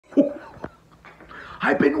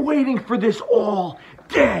I've been waiting for this all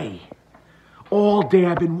day. All day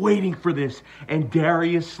I've been waiting for this. And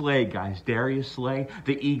Darius Slay, guys, Darius Slay,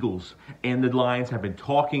 the Eagles and the Lions have been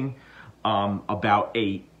talking about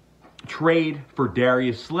a trade for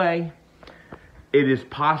Darius Slay. It is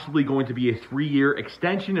possibly going to be a 3-year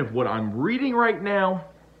extension of what I'm reading right now.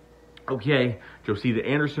 Okay, Josita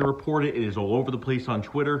Anderson reported. It is all over the place on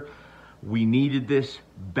Twitter. We needed this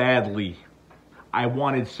badly. I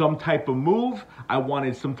wanted some type of move. I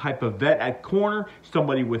wanted some type of vet at corner,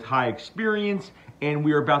 somebody with high experience, and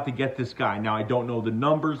we are about to get this guy. Now, I don't know the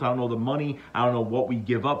numbers. I don't know the money. I don't know what we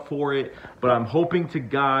give up for it, but I'm hoping to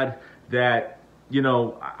God that, you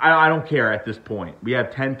know, I don't care at this point. We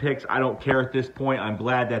have 10 picks. I don't care at this point. I'm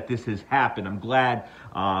glad that this has happened. I'm glad.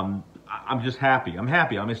 I'm just happy. I'm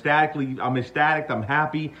happy. I'm ecstatic. I'm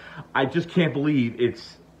happy. I just can't believe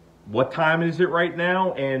it's, what time is it right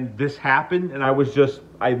now? And this happened. And I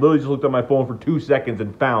literally just looked at my phone for 2 seconds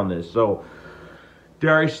and found this. So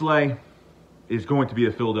Darius Slay is going to be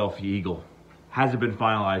a Philadelphia Eagle. Hasn't been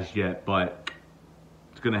finalized yet, but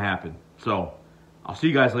it's going to happen. So I'll see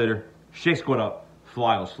you guys later. Shake Squad up.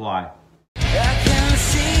 Fly will slide.